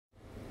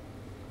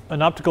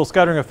an optical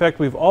scattering effect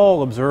we've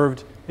all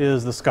observed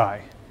is the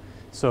sky.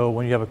 So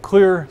when you have a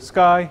clear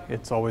sky,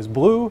 it's always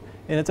blue,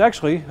 and it's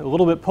actually a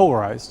little bit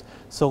polarized.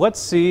 So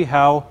let's see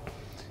how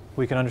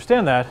we can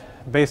understand that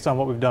based on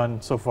what we've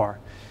done so far.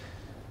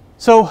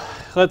 So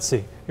let's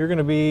see. You're going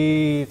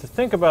to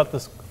think about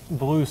this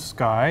blue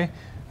sky.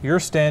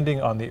 You're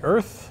standing on the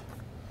Earth,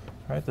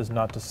 right? This is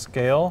not to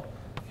scale.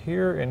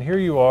 Here, and here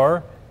you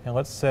are, and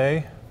let's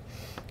say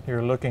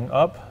you're looking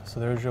up.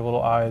 So there's your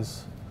little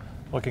eyes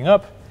looking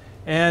up.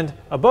 And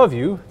above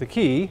you, the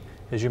key,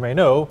 as you may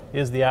know,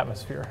 is the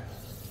atmosphere.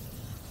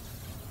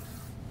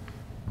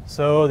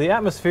 So the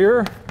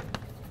atmosphere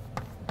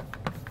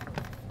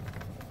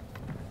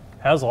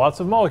has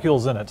lots of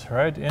molecules in it,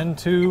 right?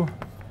 N2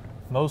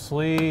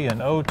 mostly,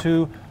 and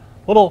O2,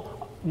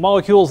 little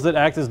molecules that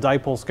act as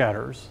dipole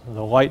scatterers.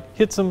 The light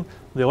hits them,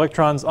 the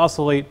electrons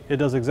oscillate. It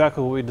does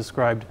exactly what we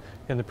described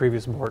in the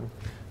previous board.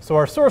 So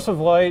our source of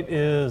light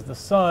is the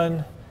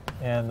sun,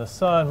 and the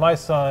sun, my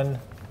sun,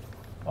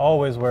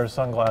 always wears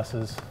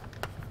sunglasses.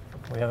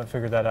 We haven't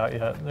figured that out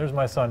yet. There's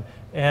my sun.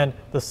 And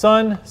the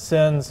sun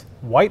sends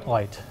white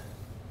light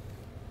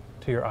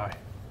to your eye.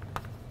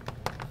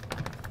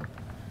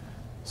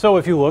 So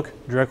if you look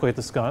directly at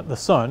the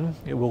sun,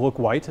 it will look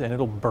white and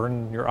it'll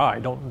burn your eye.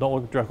 Don't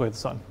look directly at the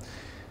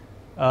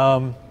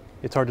sun.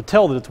 It's hard to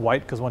tell that it's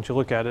white because once you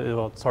look at it,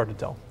 it's hard to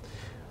tell.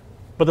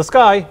 But the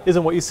sky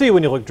isn't what you see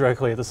when you look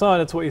directly at the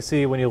sun. It's what you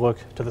see when you look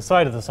to the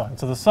side of the sun.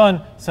 So the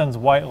sun sends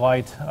white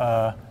light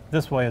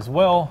this way as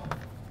well,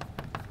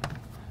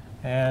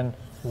 and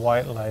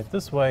white light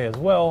this way as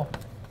well.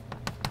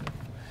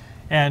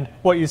 And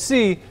what you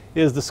see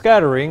is the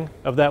scattering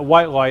of that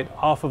white light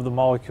off of the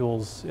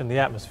molecules in the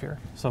atmosphere.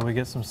 So we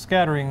get some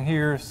scattering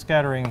here,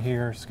 scattering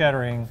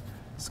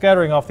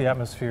off the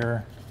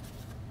atmosphere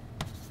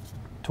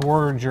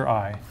towards your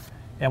eye.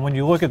 And when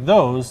you look at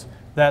those,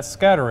 that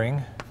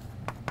scattering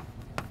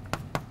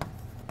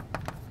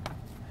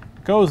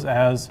goes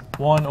as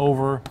 1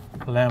 over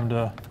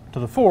lambda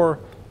to the 4,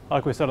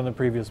 like we said on the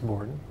previous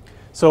board.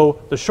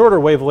 So the shorter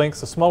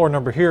wavelengths, the smaller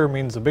number here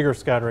means a bigger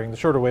scattering. The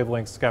shorter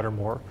wavelengths scatter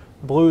more.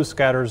 Blue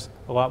scatters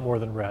a lot more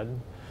than red.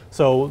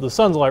 So the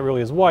sun's light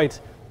really is white.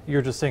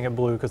 You're just seeing it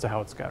blue because of how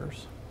it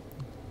scatters.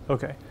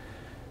 Okay.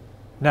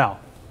 Now,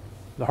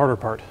 the harder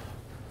part,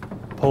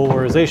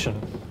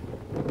 polarization.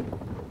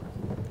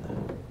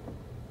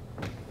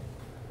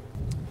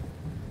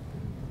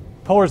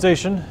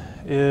 Polarization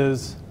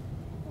is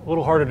a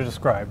little harder to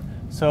describe.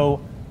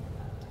 So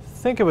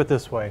think of it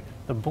this way.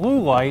 The blue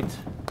light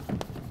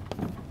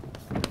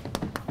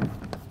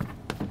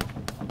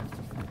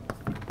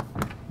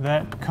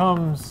that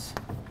comes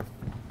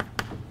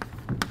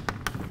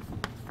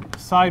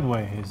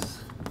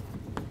sideways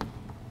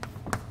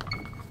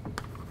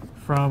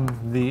from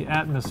the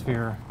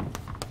atmosphere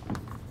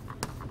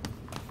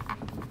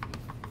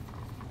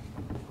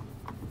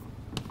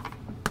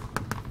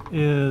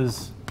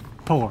is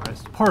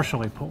polarized,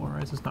 partially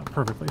polarized. It's not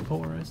perfectly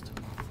polarized.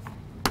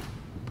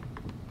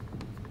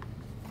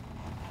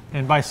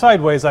 And by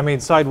sideways, I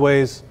mean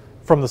sideways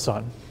from the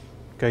sun.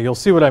 Okay, you'll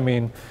see what I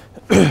mean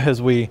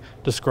as we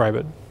describe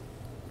it.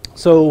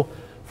 So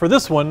for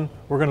this one,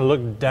 we're going to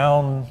look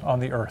down on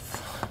the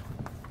Earth.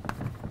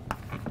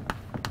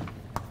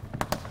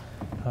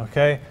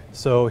 Okay,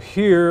 so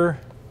here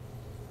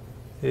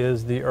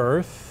is the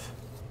Earth,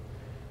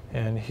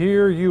 and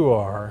here you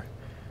are.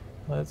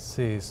 Let's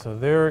see, so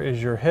there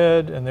is your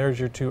head, and there's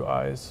your two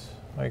eyes,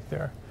 right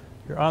there.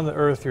 You're on the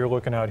Earth, you're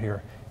looking out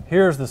here.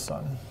 Here's the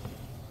sun.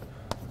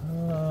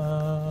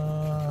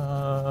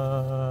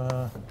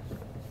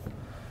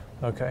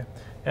 Okay,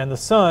 and the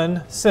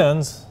sun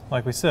sends,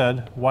 like we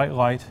said, white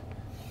light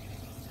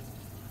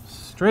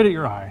straight at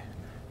your eye,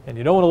 and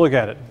you don't want to look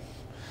at it.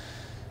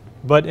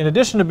 But in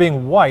addition to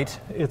being white,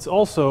 it's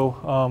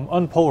also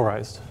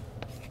unpolarized.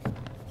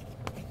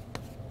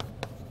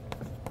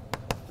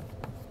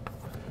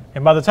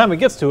 And by the time it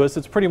gets to us,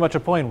 it's pretty much a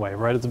plane wave,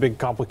 right? It's a big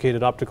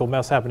complicated optical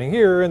mess happening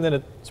here, and then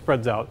it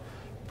spreads out.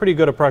 Pretty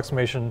good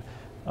approximation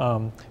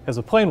as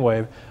a plane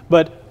wave,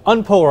 but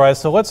unpolarized.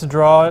 So let's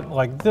draw it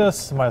like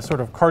this, my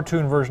sort of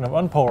cartoon version of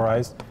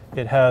unpolarized.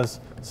 It has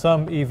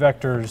some E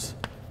vectors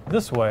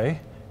this way,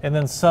 and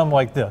then some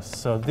like this.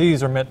 So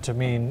these are meant to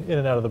mean in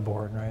and out of the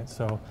board, right?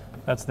 So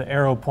that's the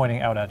arrow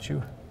pointing out at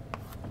you.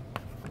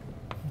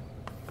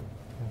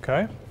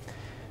 Okay.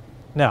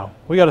 Now,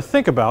 we got to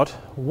think about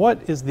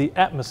what is the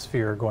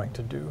atmosphere going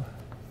to do?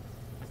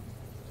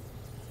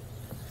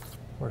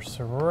 We're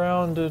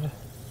surrounded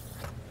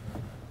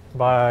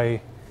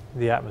by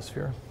the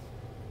atmosphere.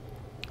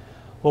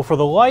 Well, for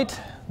the light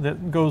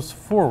that goes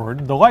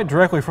forward, the light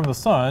directly from the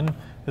sun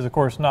is, of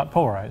course, not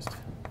polarized.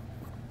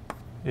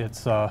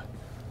 It's, well,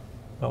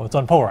 it's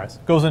unpolarized.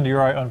 It goes into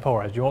your eye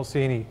unpolarized. You won't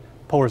see any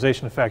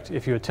polarization effect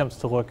if you attempt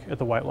to look at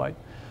the white light.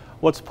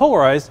 What's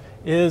polarized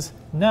is,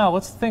 now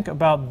let's think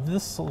about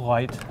this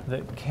light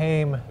that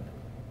came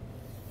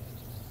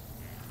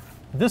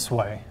this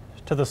way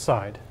to the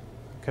side,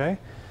 okay?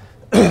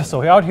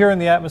 So out here in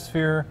the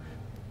atmosphere,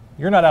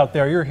 you're not out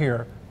there, you're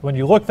here. When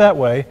you look that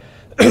way,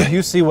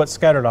 you see what's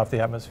scattered off the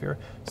atmosphere.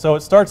 So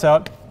it starts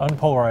out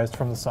unpolarized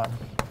from the sun,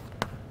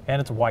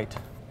 and it's white.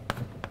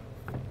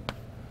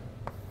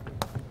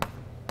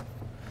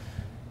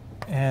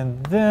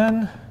 And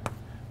then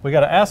we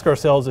got to ask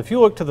ourselves, if you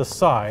look to the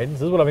side,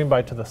 this is what I mean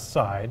by to the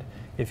side,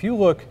 if you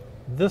look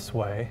this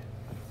way,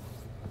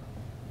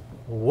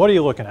 what are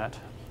you looking at?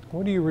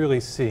 What are you really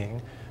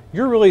seeing?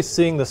 You're really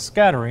seeing the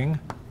scattering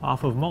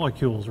off of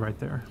molecules right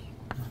there,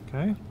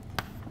 okay?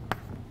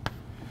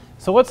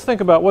 So let's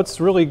think about what's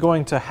really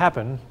going to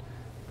happen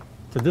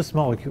to this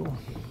molecule,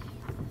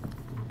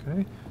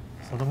 okay?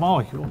 So the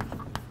molecule,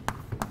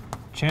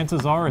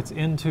 chances are it's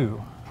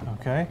N2,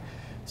 okay?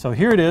 So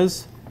here it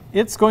is.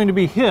 It's going to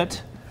be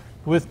hit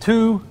with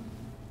two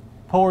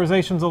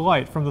polarizations of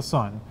light from the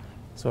sun.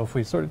 So if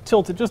we sort of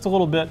tilt it just a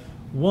little bit,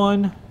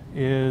 one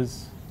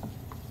is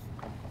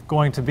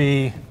going to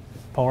be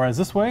polarized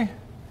this way.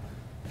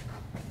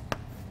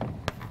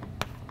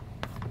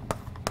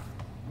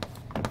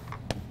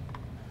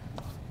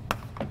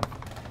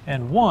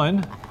 And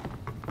one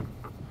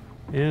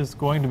is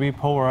going to be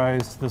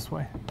polarized this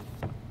way.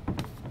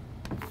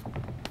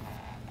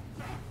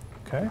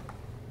 Okay?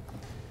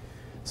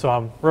 So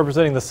I'm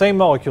representing the same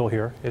molecule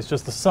here. It's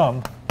just the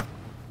sum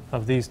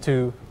of these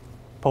two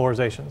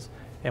polarizations.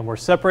 And we're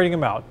separating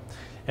them out.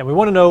 And we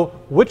want to know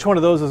which one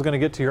of those is going to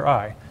get to your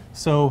eye.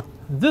 So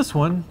this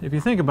one, if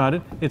you think about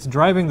it, it's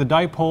driving the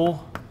dipole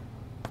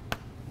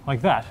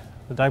like that.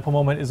 The dipole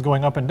moment is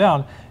going up and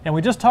down. And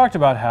we just talked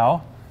about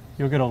how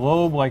you'll get a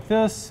lobe like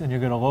this, and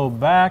you'll get a lobe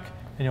back,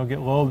 and you'll get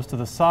lobes to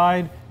the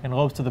side and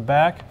lobes to the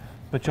back,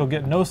 but you'll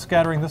get no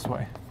scattering this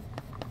way,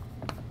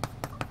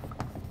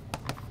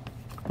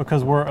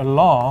 because we're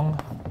along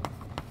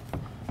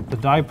the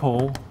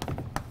dipole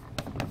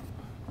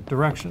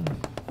direction.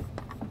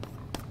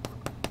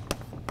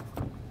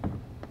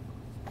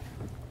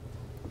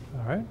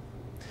 All right.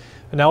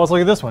 And now let's look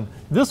at this one.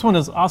 This one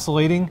is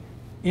oscillating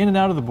in and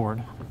out of the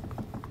board.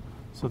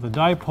 So the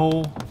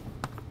dipole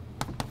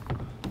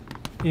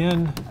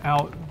in,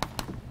 out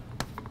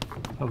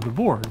of the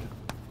board,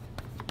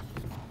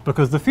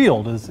 because the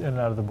field is in and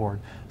out of the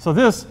board. So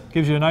this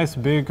gives you a nice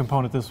big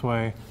component this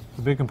way,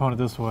 a big component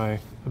this way,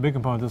 a big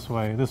component this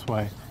way, this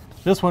way.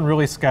 This one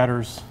really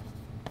scatters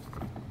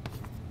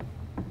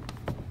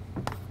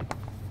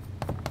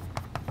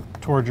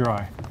towards your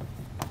eye.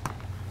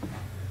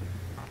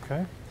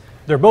 Okay?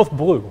 They're both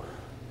blue.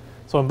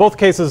 So in both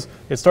cases,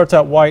 it starts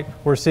out white.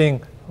 We're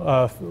seeing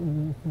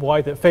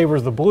light that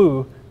favors the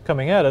blue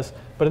coming at us.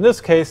 But in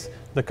this case,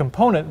 the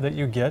component that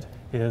you get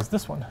is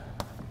this one.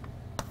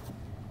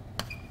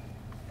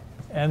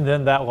 And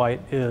then that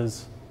light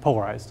is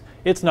polarized.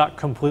 It's not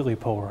completely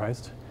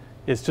polarized.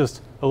 It's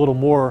just a little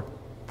more,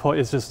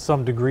 it's just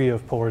some degree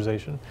of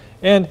polarization.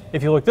 And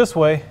if you look this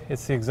way,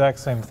 it's the exact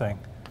same thing.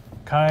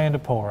 Kind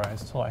of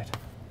polarized light.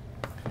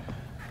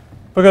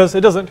 Because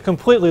it doesn't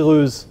completely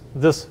lose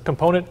this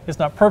component. It's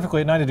not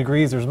perfectly at 90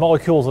 degrees. There's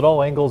molecules at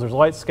all angles. There's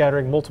light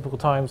scattering multiple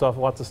times off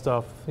lots of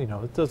stuff. You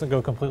know, it doesn't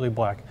go completely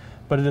black,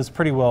 but it is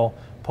pretty well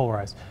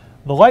polarized.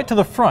 The light to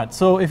the front.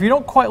 So if you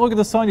don't quite look at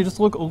the sun, you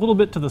just look a little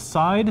bit to the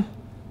side,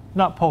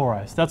 not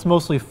polarized. That's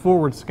mostly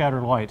forward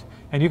scattered light.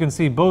 And you can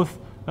see both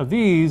of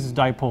these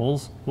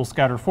dipoles will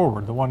scatter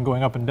forward. The one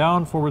going up and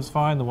down, forward is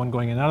fine. The one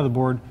going in and out of the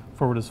board,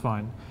 forward is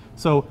fine.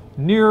 So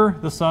near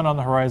the sun on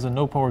the horizon,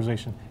 no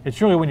polarization.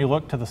 It's really when you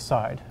look to the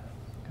side.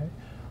 Okay?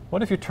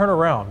 What if you turn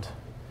around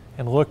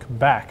and look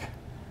back?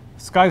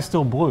 The sky's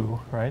still blue,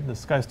 right? The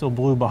sky's still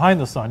blue behind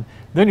the sun.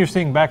 Then you're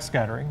seeing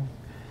backscattering.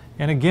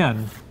 And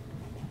again,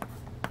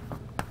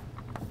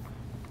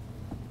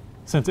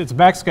 since it's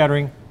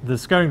backscattering, the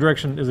scattering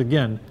direction is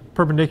again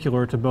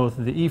perpendicular to both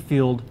the E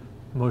field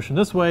motion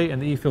this way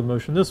and the E field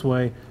motion this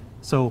way.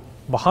 So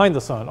behind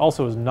the sun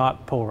also is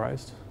not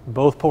polarized.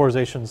 Both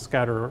polarizations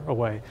scatter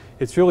away.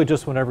 It's really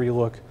just whenever you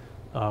look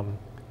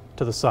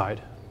to the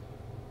side.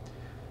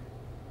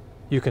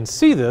 You can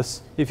see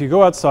this if you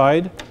go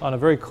outside on a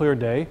very clear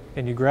day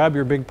and you grab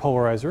your big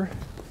polarizer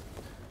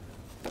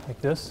like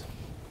this,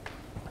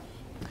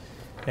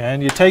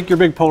 and you take your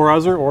big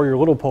polarizer or your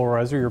little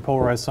polarizer, your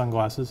polarized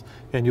sunglasses,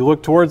 and you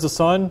look towards the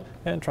sun,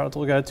 and try not to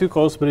look at it too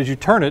close, but as you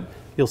turn it,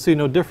 you'll see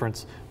no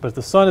difference. But if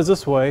the sun is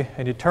this way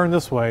and you turn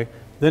this way,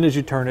 then as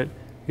you turn it,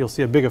 you'll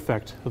see a big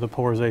effect of the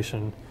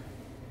polarization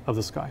of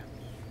the sky.